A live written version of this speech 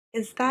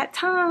It's that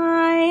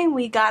time.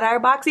 We got our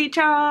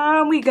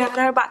Boxycharm. We got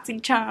our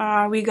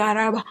Boxycharm. We got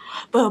our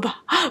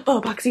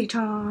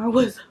Boxycharm.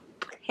 What's up?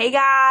 Hey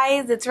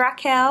guys, it's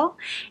Raquel,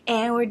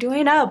 and we're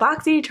doing a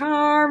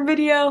Boxycharm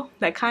video.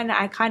 I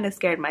kind of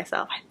scared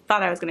myself. I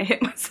thought I was gonna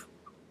hit myself.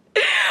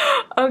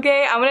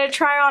 Okay, I'm gonna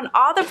try on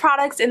all the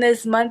products in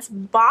this month's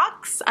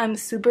box. I'm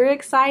super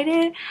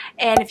excited,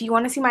 and if you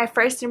want to see my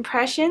first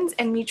impressions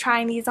and me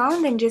trying these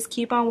on, then just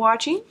keep on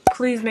watching.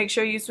 Please make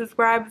sure you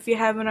subscribe if you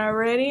haven't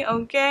already.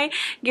 Okay,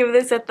 give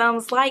this a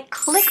thumbs like,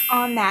 click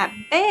on that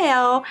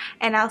bell,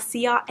 and I'll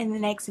see y'all in the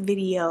next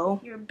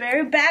video. You're a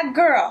very bad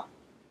girl.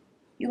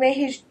 You ate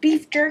his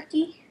beef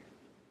jerky?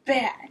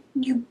 Bad.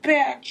 You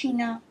bad,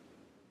 Gina.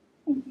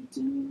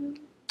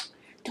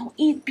 Don't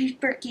eat beef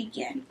jerky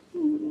again.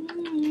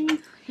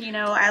 You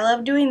know, I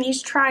love doing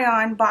these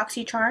try-on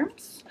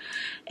Boxycharms.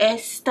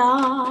 It's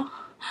the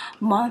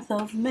month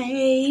of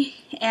May,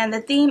 and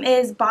the theme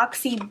is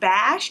Boxy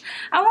Bash.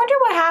 I wonder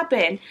what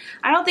happened.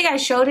 I don't think I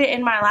showed it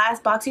in my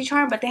last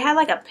Boxycharm, but they had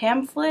like a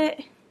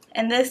pamphlet,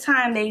 and this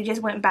time they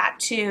just went back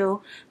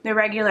to the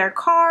regular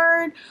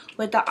card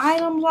with the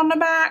items on the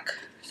back.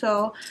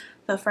 So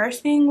the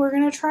first thing we're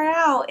going to try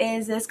out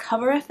is this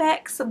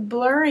CoverFX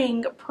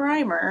blurring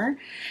primer,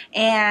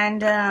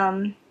 and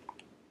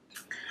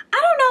I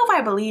don't know if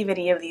I believe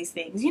any of these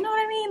things, you know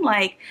what I mean?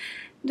 Like,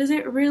 does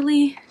it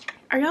really,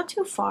 are y'all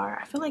too far?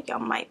 I feel like y'all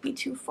might be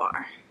too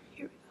far.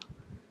 Here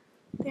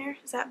we go. There,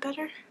 is that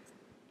better?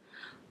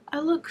 I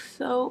look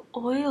so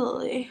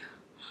oily.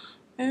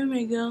 Oh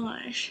my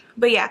gosh.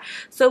 But yeah,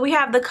 so we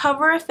have the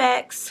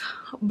CoverFX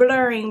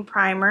blurring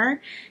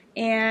primer,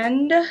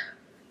 and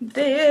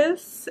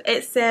this,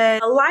 it says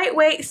a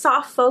lightweight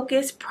soft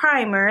focus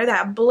primer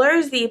that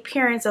blurs the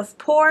appearance of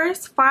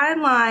pores,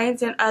 fine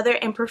lines, and other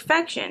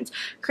imperfections,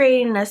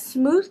 creating a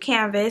smooth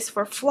canvas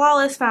for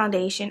flawless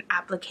foundation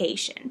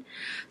application.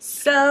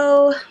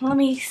 So let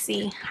me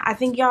see, I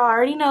think y'all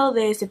already know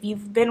this if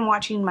you've been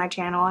watching my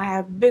channel. I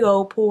have big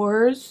old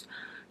pores.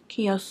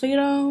 Can you see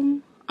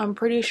them? I'm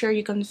pretty sure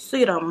you can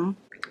see them.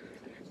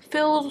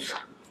 Feels,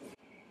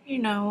 you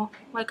know,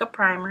 like a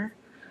primer.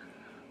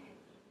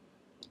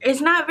 It's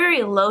not very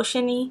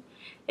lotiony.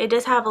 It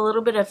does have a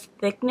little bit of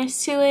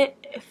thickness to it.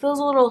 It feels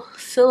a little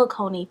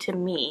silicone-y to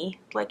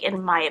me, like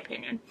in my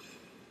opinion.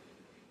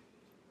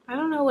 I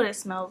don't know what it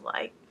smells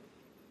like.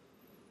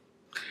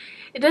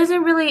 It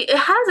doesn't really, it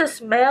has a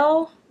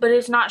smell, but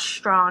it's not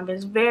strong.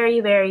 It's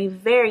very, very,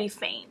 very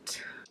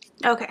faint.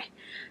 Okay,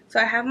 so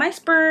I have my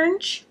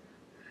sponge.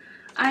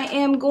 I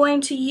am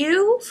going to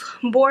use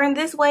Born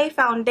This Way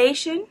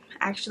foundation.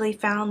 I actually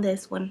found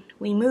this when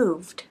we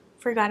moved.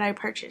 Forgot I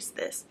purchased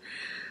this.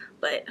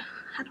 But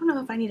I don't know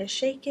if I need to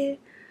shake it.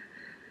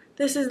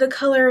 This is the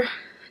color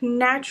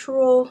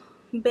Natural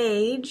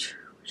Beige.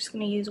 I'm just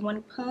going to use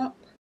one pump.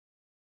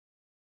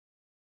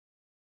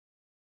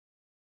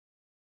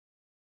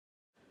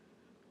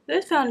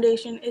 This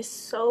foundation is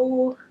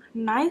so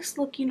nice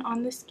looking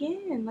on the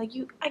skin. Like,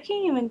 I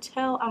can't even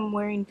tell I'm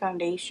wearing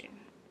foundation.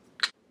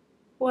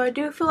 Well, I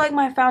do feel like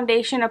my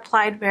foundation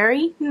applied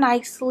very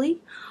nicely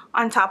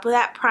on top of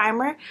that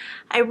primer.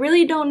 I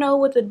really don't know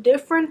what the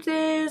difference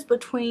is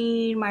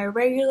between my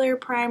regular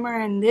primer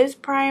and this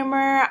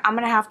primer. I'm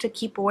gonna have to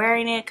keep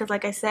wearing it because,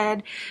 like I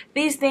said,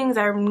 these things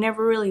I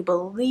never really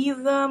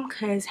believe them,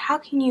 because how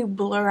can you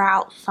blur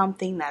out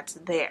something that's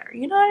there?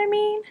 You know what I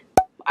mean?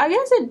 I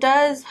guess it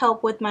does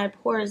help with my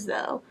pores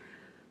though.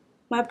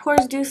 My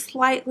pores do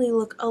slightly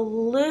look a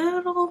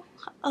little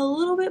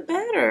bit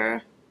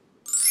better.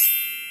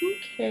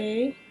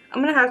 Okay,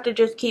 I'm gonna have to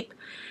just keep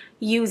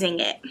using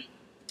it.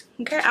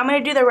 Okay, I'm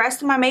gonna do the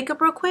rest of my makeup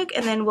real quick,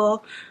 and then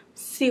we'll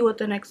see what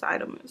the next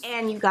item is.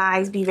 And you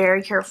guys, be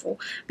very careful,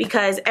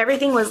 because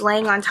everything was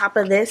laying on top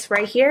of this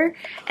right here,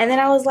 and then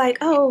I was like,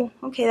 oh,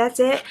 okay, that's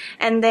it.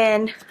 And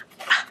then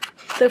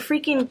the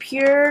freaking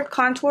PUR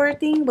contour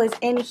thing was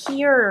in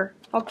here.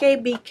 Okay,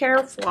 be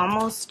careful.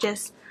 Almost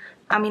just,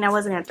 I mean, I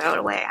wasn't gonna throw it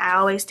away. I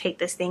always take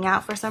this thing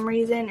out for some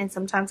reason, and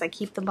sometimes I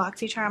keep the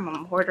Boxycharm.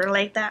 I'm a hoarder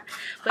like that.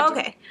 But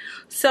okay,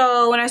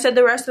 so when I said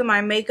the rest of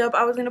my makeup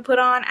I was gonna put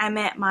on, I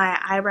meant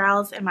my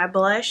eyebrows and my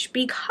blush,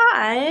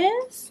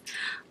 because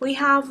we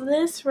have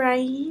this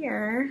right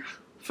here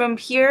from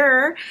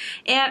PUR,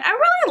 and I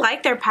really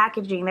like their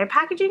packaging. Their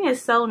packaging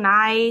is so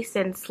nice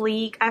and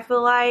sleek, I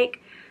feel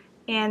like,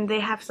 and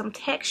they have some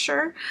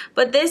texture.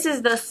 But this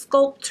is the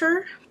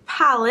Sculptor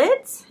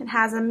Palette. It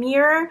has a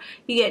mirror.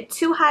 You get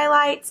 2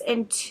 highlights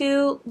and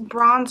 2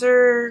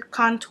 bronzer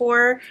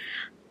contour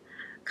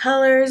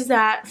colors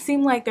that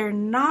seem like they're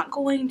not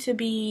going to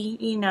be,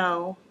 you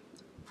know,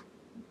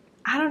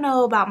 I don't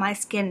know about my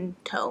skin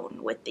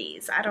tone with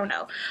these. I don't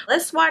know.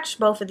 Let's swatch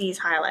both of these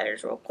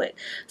highlighters real quick.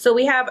 So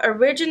we have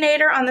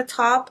Originator on the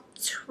top,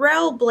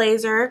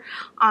 Trailblazer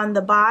on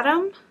the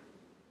bottom.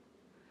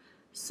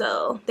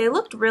 So they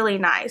looked really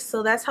nice.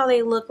 So that's how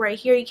they look right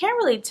here. You can't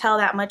really tell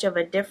that much of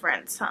a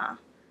difference, huh?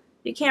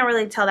 You can't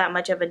really tell that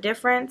much of a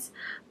difference.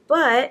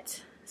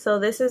 But, so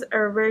this is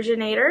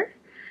Originator,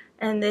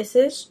 and this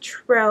is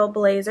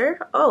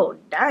Trailblazer. Oh,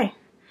 dang.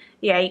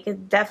 yeah, you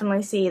can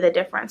definitely see the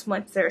difference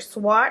once they're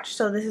swatched.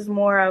 So this is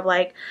more of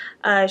like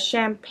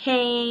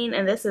champagne,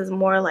 and this is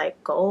more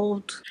like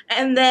gold.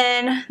 And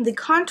then the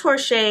contour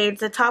shades,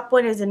 the top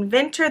one is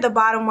Inventor, the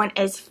bottom one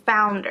is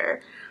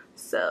Founder.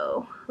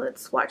 So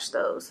let's swatch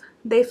those.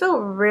 They feel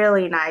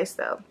really nice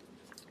though,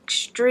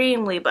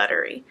 extremely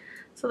buttery.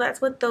 So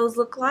that's what those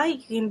look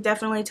like. You can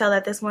definitely tell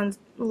that this one's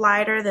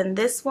lighter than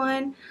this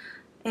one.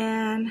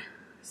 And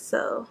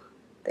so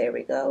there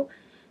we go.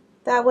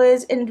 That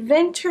was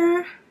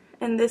Inventor,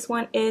 and this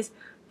one is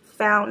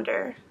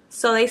Founder.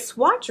 So they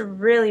swatch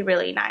really,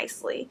 really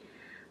nicely.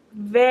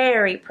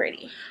 Very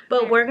pretty.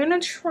 But we're gonna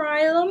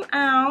try them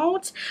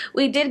out.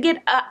 We did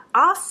get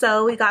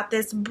also we got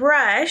this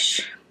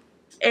brush.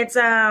 It's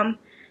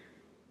Aesthetica.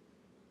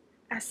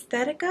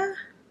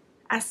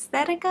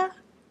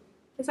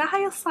 Is that how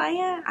you say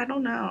it? I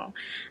don't know.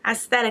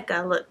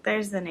 Aesthetica. Look,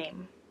 there's the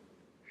name.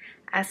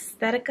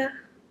 Aesthetica.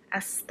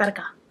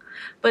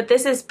 But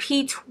this is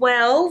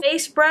P12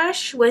 face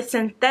brush with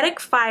synthetic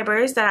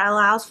fibers that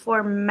allows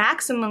for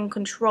maximum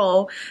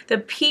control. The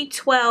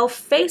P12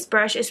 face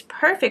brush is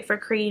perfect for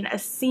creating a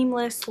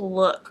seamless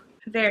look.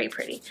 Very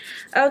pretty.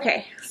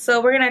 Okay,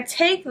 so we're gonna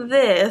take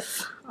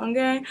this,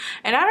 okay,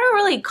 and I don't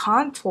really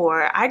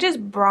contour. I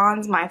just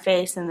bronze my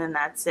face and then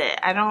that's it.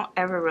 I don't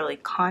ever really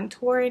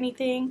contour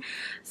anything.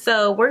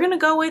 So we're gonna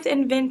go with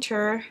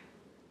Inventor.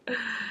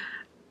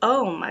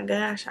 Oh my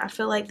gosh, I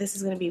feel like this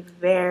is gonna be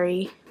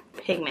very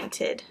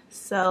pigmented.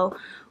 So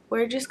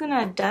we're just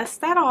gonna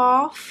dust that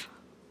off.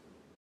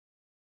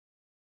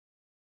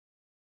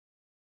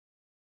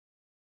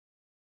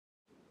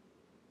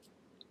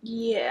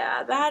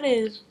 Yeah, that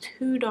is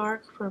too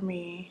dark for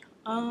me.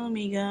 Oh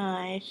my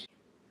gosh.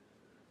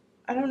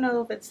 I don't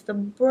know if it's the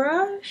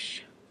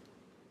brush.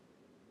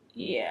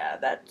 Yeah,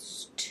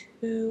 that's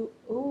too,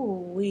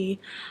 ooh,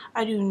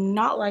 I do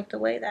not like the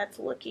way that's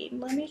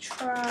looking. Let me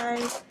try,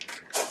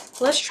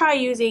 let's try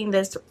using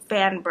this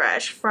fan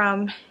brush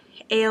from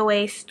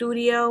AOA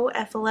Studio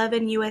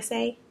F11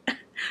 USA. It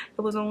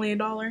was only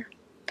 $1.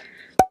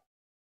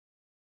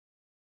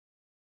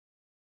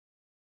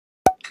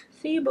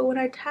 See, but when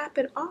I tap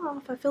it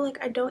off, I feel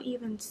like I don't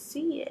even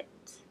see it.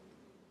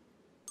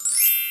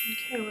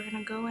 Okay, we're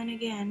gonna go in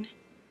again.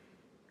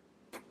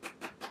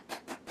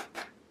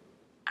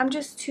 I'm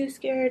just too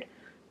scared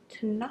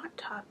to not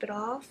top it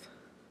off.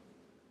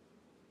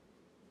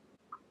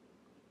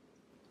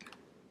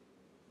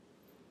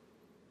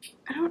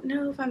 I don't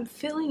know if I'm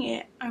feeling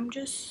it. I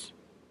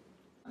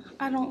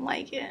don't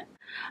like it.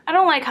 I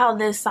don't like how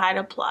this side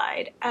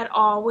applied at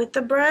all with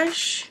the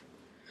brush.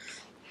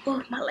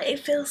 Oh, my leg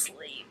feels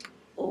asleep.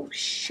 Oh,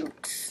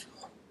 shoot.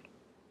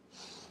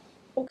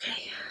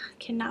 Okay,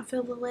 cannot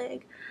feel the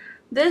leg.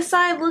 This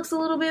side looks a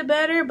little bit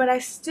better, but I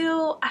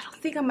don't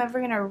think I'm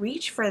ever gonna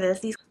reach for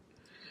this.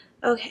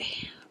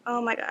 Okay,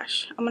 oh my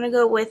gosh. I'm gonna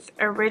go with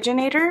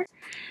Originator,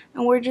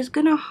 and we're just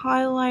gonna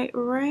highlight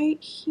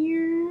right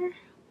here.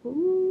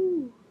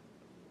 Ooh.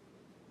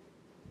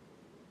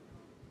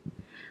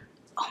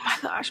 Oh my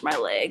gosh, my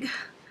leg.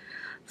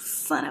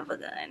 Son of a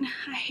gun.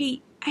 I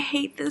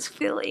hate this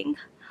feeling.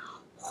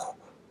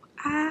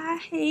 I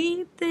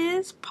hate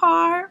this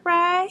part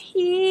right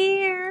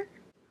here.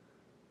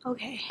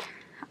 Okay,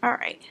 all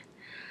right.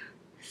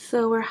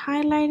 So we're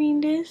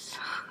highlighting this.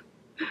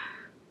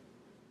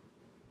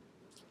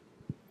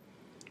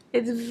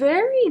 It's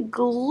very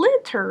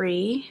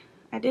glittery.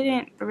 I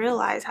didn't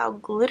realize how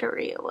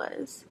glittery it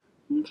was.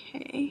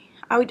 Okay.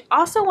 I would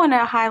also want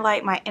to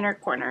highlight my inner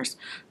corners.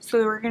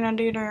 So we're gonna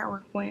do that.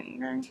 We're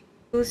going to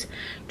use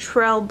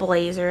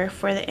Trailblazer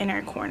for the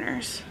inner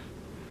corners.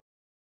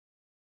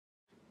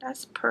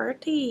 That's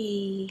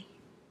pretty.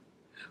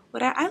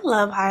 I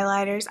love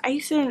highlighters. I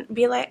used to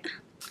be like,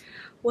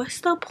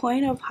 what's the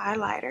point of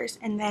highlighters?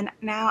 And then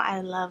now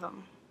I love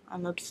them.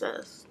 I'm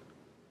obsessed.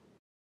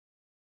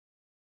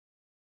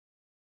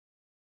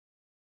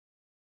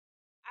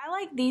 I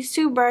like these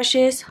two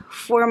brushes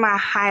for my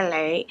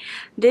highlight.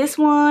 This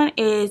one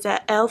is a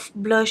e.l.f.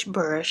 blush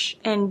brush,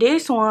 and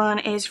this one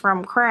is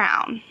from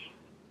Crown.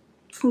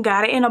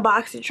 Got it in a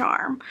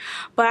Boxycharm,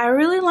 but I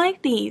really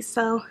like these,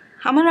 so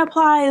I'm gonna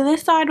apply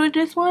this side with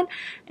this one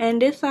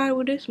and this side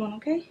with this one.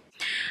 Okay,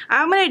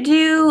 I'm gonna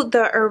do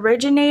the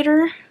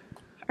Originator.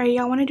 Or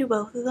y'all want to do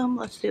both of them?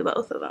 Let's do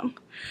both of them.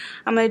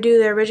 I'm gonna do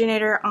the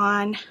Originator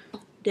on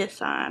this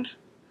side.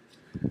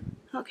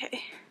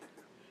 Okay.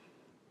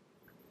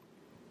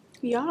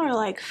 Y'all are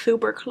like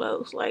super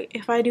close. Like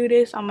if I do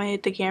this, I'm gonna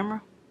hit the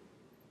camera.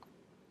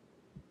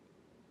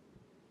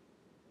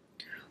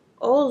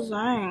 Oh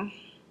dang.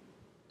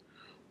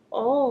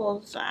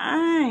 Oh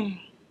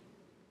dang.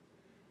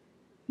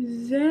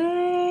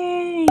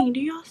 Dang. Do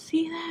y'all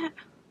see that?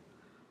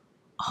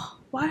 Oh,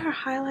 why are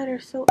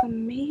highlighters so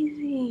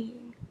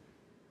amazing?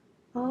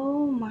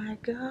 Oh my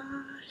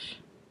gosh.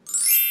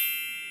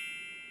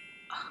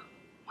 Oh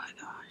my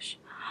gosh.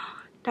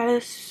 That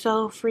is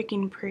so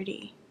freaking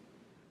pretty.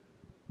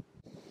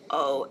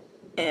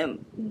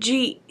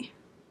 OMG.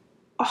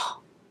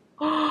 Oh.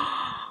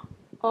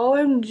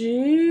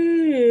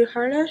 OMG.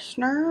 Her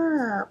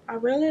snap. I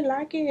really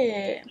like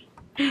it.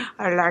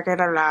 I like it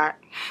a lot.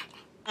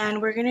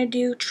 And we're gonna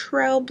do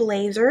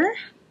Trailblazer.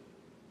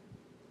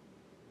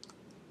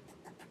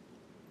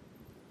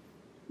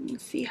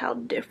 Let's see how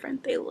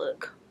different they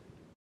look.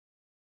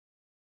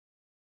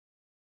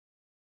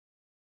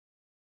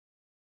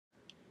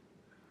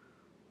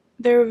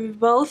 They're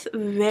both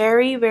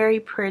very, very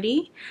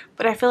pretty,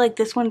 but I feel like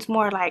this one's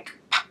more like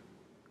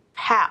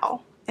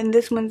pow, and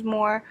this one's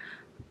more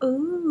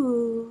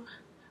ooh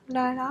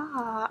la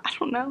la. I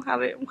don't know how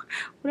to,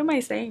 what am I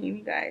saying, you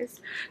guys?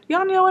 Do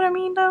y'all know what I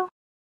mean though?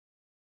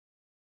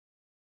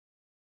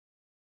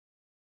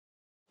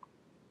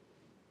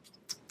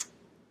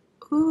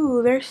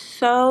 Ooh, they're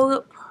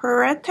so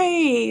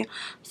pretty.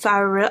 So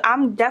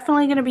I'm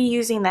definitely gonna be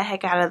using the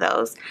heck out of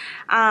those.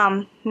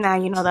 Now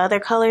you know the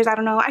other colors, I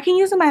don't know. I can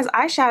use them as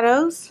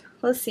eyeshadows.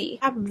 Let's see.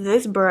 I have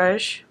this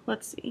brush.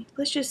 Let's see.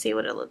 Let's just see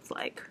what it looks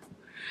like.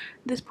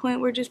 At this point,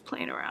 we're just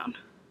playing around.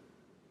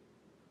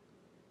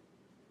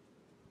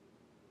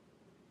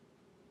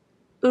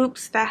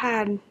 Oops, that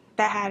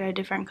had a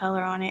different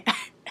color on it.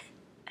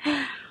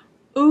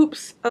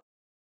 Oops.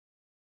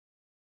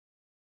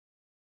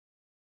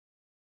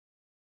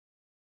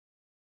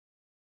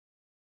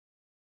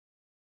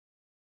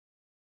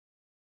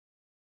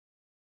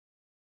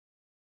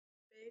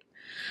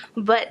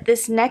 But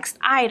this next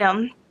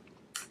item,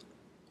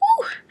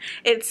 whew,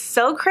 it's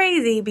so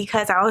crazy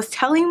because I was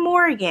telling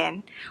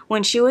Morgan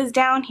when she was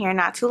down here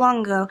not too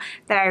long ago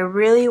that I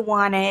really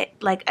wanted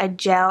like a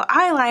gel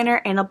eyeliner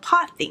in a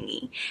pot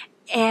thingy.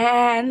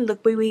 And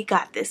look what we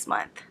got this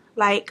month.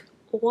 Like,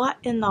 what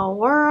in the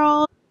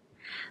world?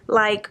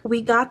 Like,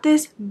 we got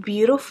this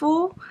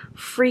beautiful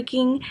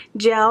freaking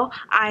gel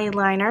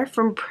eyeliner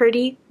from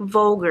Pretty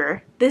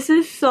Vulgar. This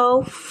is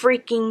so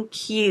freaking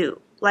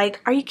cute.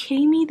 Like, are you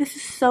kidding me? This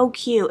is so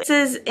cute. This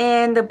is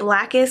in the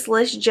Blackest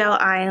List gel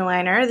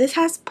eyeliner. This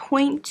has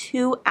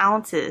 0.2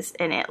 ounces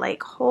in it.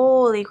 Like,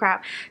 holy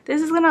crap.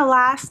 This is gonna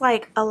last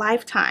like a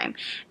lifetime.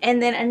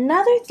 And then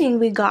another thing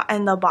we got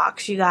in the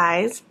box, you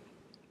guys,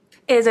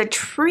 is a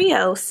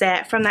trio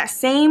set from that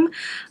same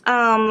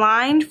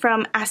line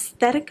from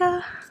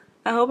Aesthetica.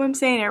 I hope I'm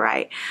saying it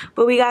right.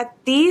 But we got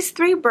these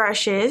 3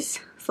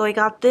 brushes. So we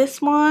got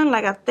this one,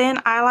 like a thin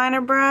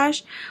eyeliner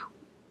brush.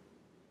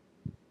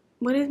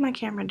 What is my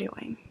camera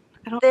doing?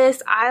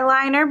 This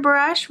eyeliner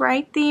brush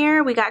right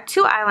there. We got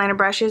 2 eyeliner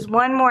brushes,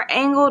 one more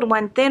angled,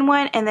 one thin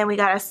one, and then we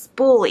got a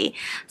spoolie.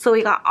 So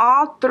we got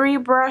all 3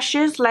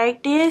 brushes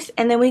like this,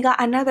 and then we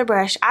got another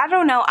brush. I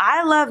don't know,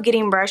 I love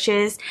getting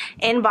brushes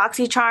in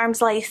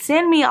Boxycharms. Like,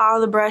 send me all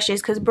the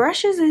brushes, because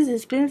brushes is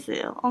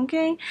expensive,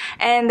 okay?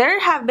 And there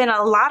have been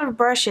a lot of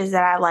brushes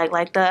that I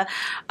like the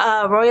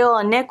Royal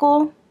and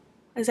Nickel.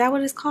 Is that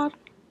what it's called?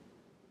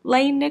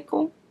 Lane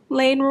Nickel?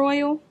 Lane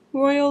Royal?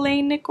 Royal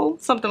Lane Nickel,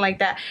 something like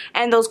that.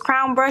 And those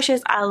crown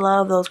brushes, I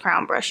love those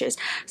crown brushes.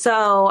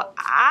 So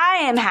I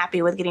am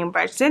happy with getting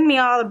brushes. Send me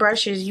all the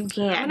brushes you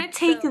can. I'm gonna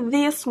take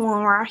this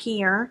one right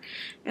here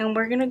and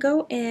we're gonna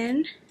go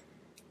in.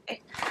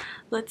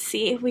 Let's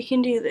see if we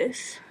can do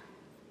this.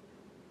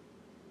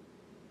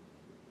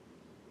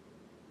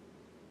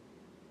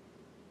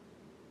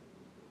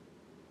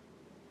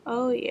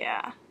 Oh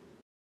yeah.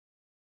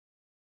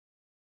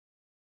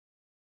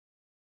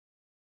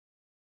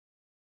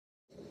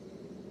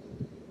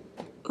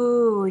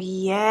 Ooh,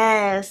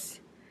 yes.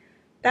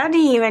 That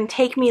didn't even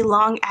take me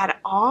long at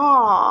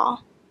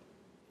all.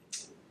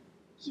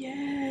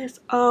 Yes.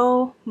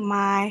 Oh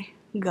my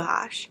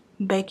gosh.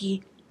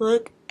 Becky,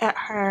 look at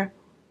her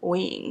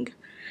wing.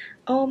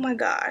 Oh my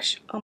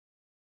gosh.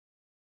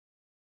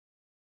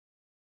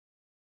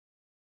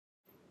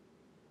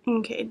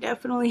 Okay,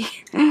 definitely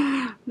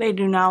they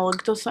do not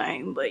look the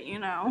same, but you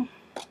know.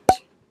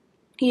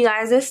 You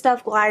guys, this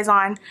stuff glides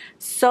on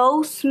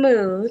so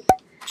smooth.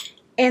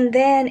 And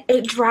then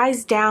it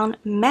dries down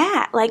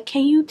matte. Like,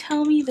 can you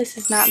tell me this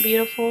is not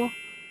beautiful?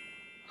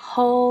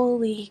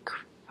 Holy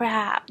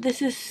crap.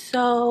 This is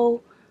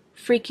so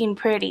freaking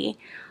pretty.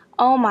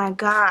 Oh my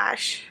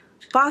gosh.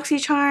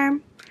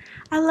 Boxycharm,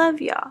 I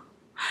love y'all.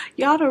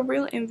 Y'all the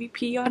real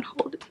MVP on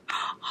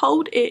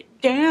hold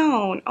it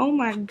down. Oh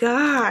my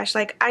gosh.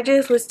 Like, I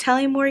just was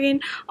telling Morgan,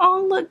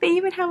 oh look, they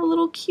even have a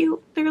little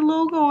cute, their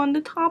logo on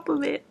the top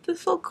of it.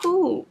 That's so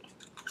cool.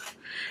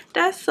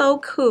 That's so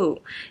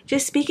cool.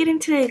 Just speak it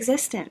into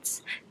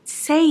existence.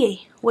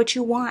 Say what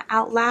you want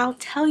out loud.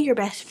 Tell your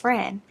best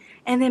friend.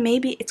 And then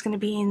maybe it's going to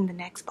be in the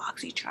next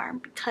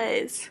Boxycharm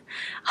because,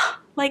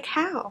 like,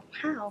 how?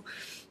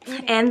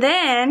 And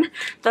then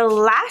the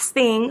last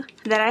thing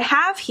that I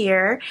have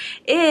here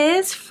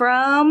is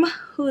from,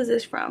 who is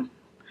this from?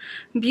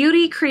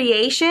 Beauty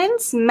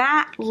Creations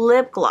Matte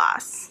Lip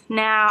Gloss.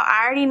 Now,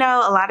 I already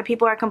know a lot of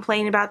people are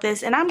complaining about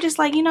this, and I'm just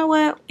like, you know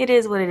what? It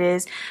is what it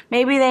is.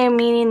 Maybe they're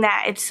meaning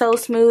that it's so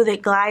smooth,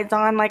 it glides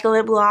on like a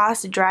lip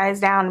gloss, it dries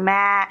down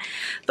matte.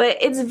 But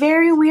it's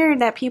very weird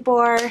that people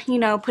are, you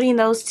know, putting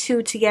those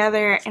two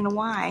together, and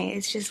why?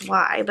 It's just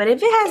why. But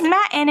if it has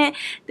matte in it,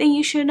 then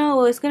you should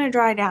know it's going to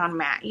dry down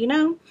matte, you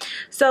know?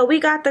 So we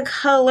got the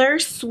color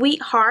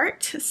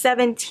Sweetheart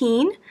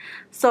 17.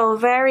 So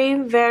very,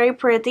 very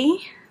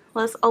pretty.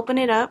 let's open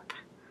it up.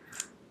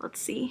 Let's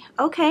see.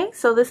 Okay,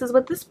 so this is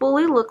what the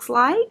spoolie looks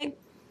like.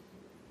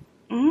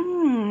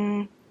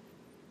 It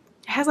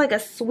has like a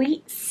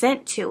sweet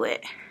scent to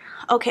it.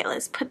 Okay,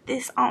 let's put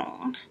this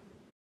on.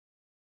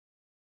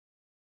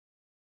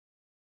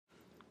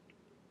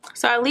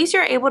 So at least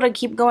you're able to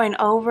keep going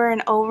over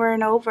and over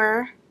and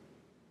over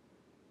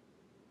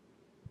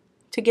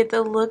to get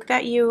the look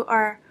that you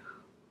are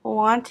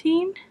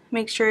wanting.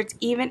 Make sure it's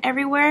even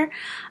everywhere.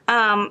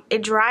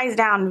 It dries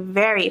down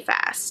very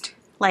fast.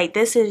 Like,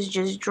 this is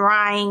just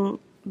drying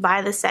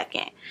by the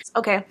second.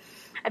 Okay,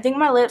 I think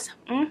my lips,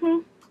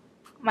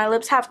 my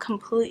lips have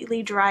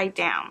completely dried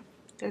down.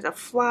 There's a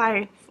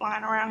fly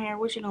flying around here.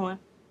 What you doing?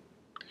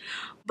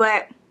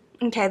 But,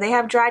 okay, they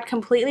have dried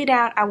completely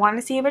down. I want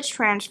to see if it's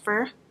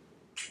transfer.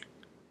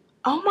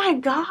 Oh my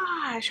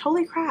gosh,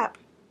 holy crap.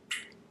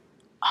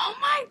 Oh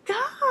my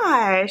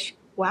gosh.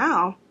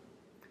 Wow.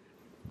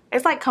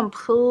 It's like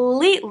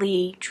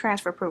completely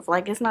transfer proof.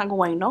 Like, it's not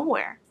going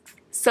nowhere.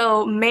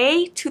 So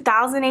May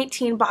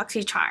 2018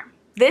 Boxycharm.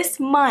 This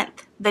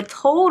month, the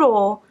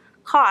total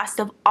cost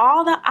of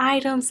all the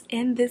items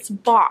in this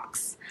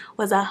box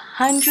was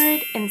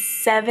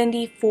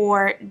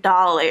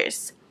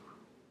 $174.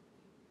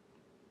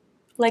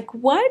 Like,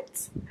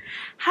 what?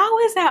 How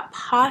is that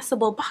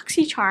possible?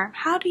 Boxycharm,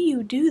 how do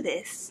you do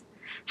this?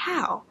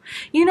 How?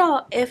 You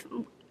know, if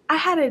I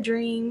had a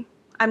dream,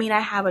 I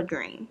have a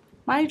dream.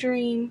 My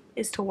dream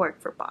is to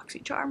work for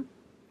Boxycharm.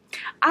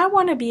 I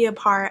want to be a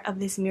part of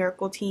this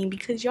miracle team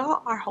because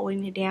y'all are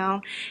holding it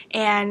down,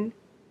 and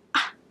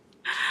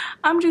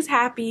I'm just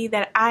happy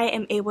that I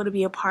am able to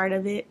be a part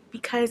of it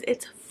because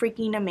it's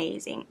freaking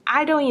amazing.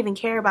 I don't even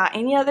care about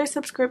any other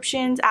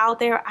subscriptions out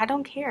there. I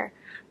don't care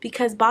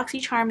because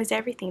Boxycharm is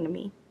everything to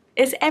me.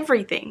 It's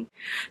everything.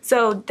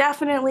 So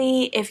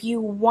definitely, if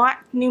you want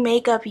new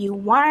makeup, you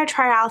want to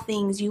try out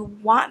things, you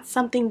want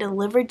something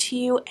delivered to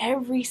you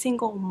every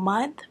single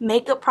month,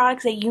 makeup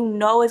products that you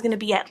know is going to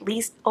be at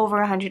least over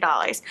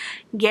 $100,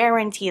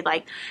 guaranteed.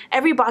 Like,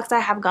 every box I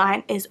have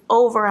gotten is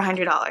over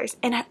 $100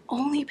 and I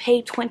only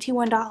paid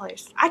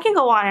 $21. I can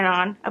go on and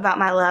on about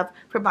my love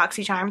for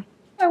Boxycharm.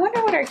 I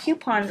wonder what our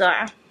coupons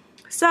are.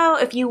 So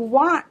if you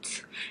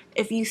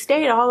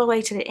stayed all the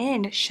way to the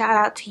end, shout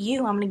out to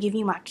you. I'm going to give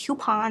you my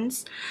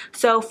coupons.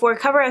 So for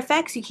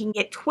CoverFX, you can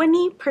get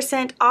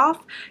 20%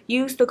 off.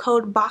 Use the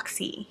code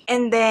BOXY.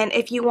 And then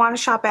if you want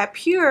to shop at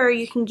PUR,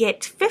 you can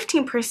get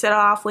 15%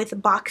 off with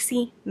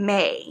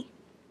BoxyMay.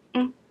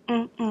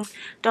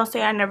 Don't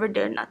say I never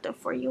did nothing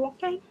for you,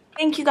 okay?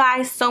 Thank you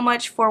guys so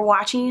much for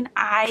watching.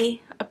 I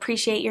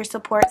appreciate your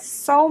support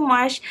so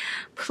much.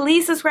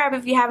 Please subscribe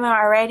if you haven't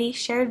already.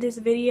 Share this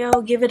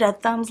video. Give it a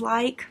thumbs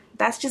like.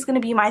 That's just going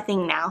to be my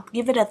thing now.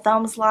 Give it a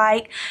thumbs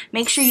like.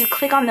 Make sure you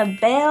click on the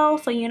bell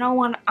so you know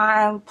when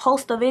I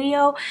post a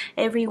video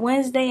every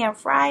Wednesday and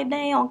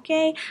Friday,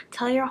 okay?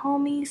 Tell your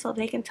homies so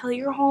they can tell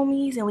your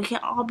homies and we can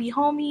all be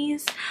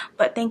homies.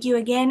 But thank you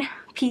again.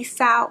 Peace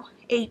out.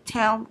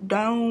 8-town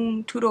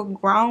down to the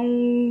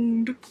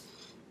ground.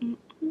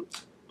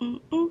 If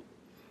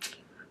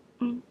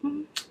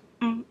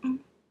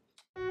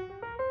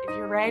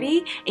you're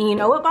ready and you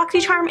know what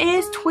Boxycharm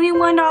is,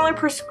 $21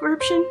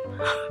 prescription.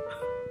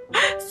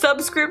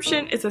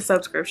 Subscription. It's a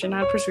subscription,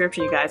 not a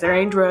prescription, you guys. There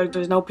ain't drugs,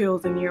 there's no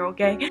pills in here,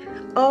 okay?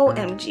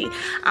 OMG.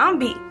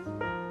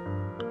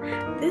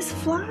 This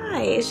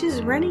fly is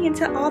just running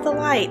into all the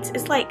lights.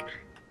 It's like,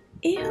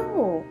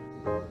 ew.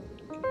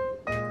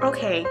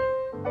 Okay,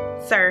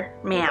 sir,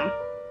 ma'am,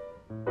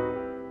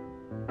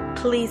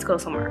 please go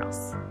somewhere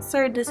else.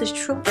 Sir, this is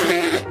true.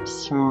 Sir,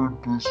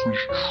 this is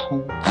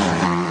true.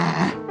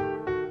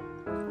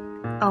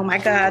 Oh my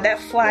god, that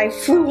fly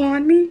flew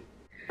on me.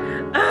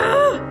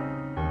 Ah!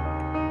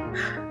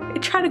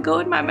 It tried to go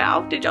in my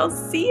mouth. Did y'all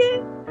see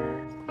it?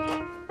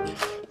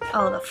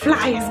 Oh, the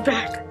fly is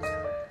back.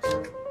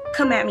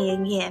 Come at me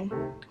again.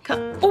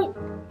 Come. Oh!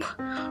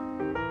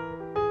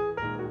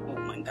 Oh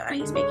my god,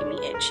 he's making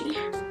me itchy.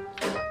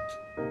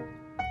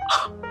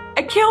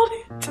 I killed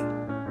it.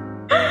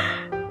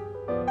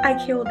 I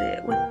killed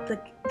it with the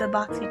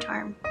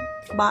Boxycharm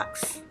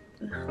box.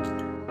 Ugh.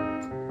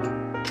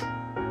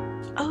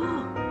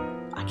 Oh,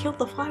 I killed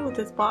the fly with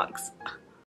this box.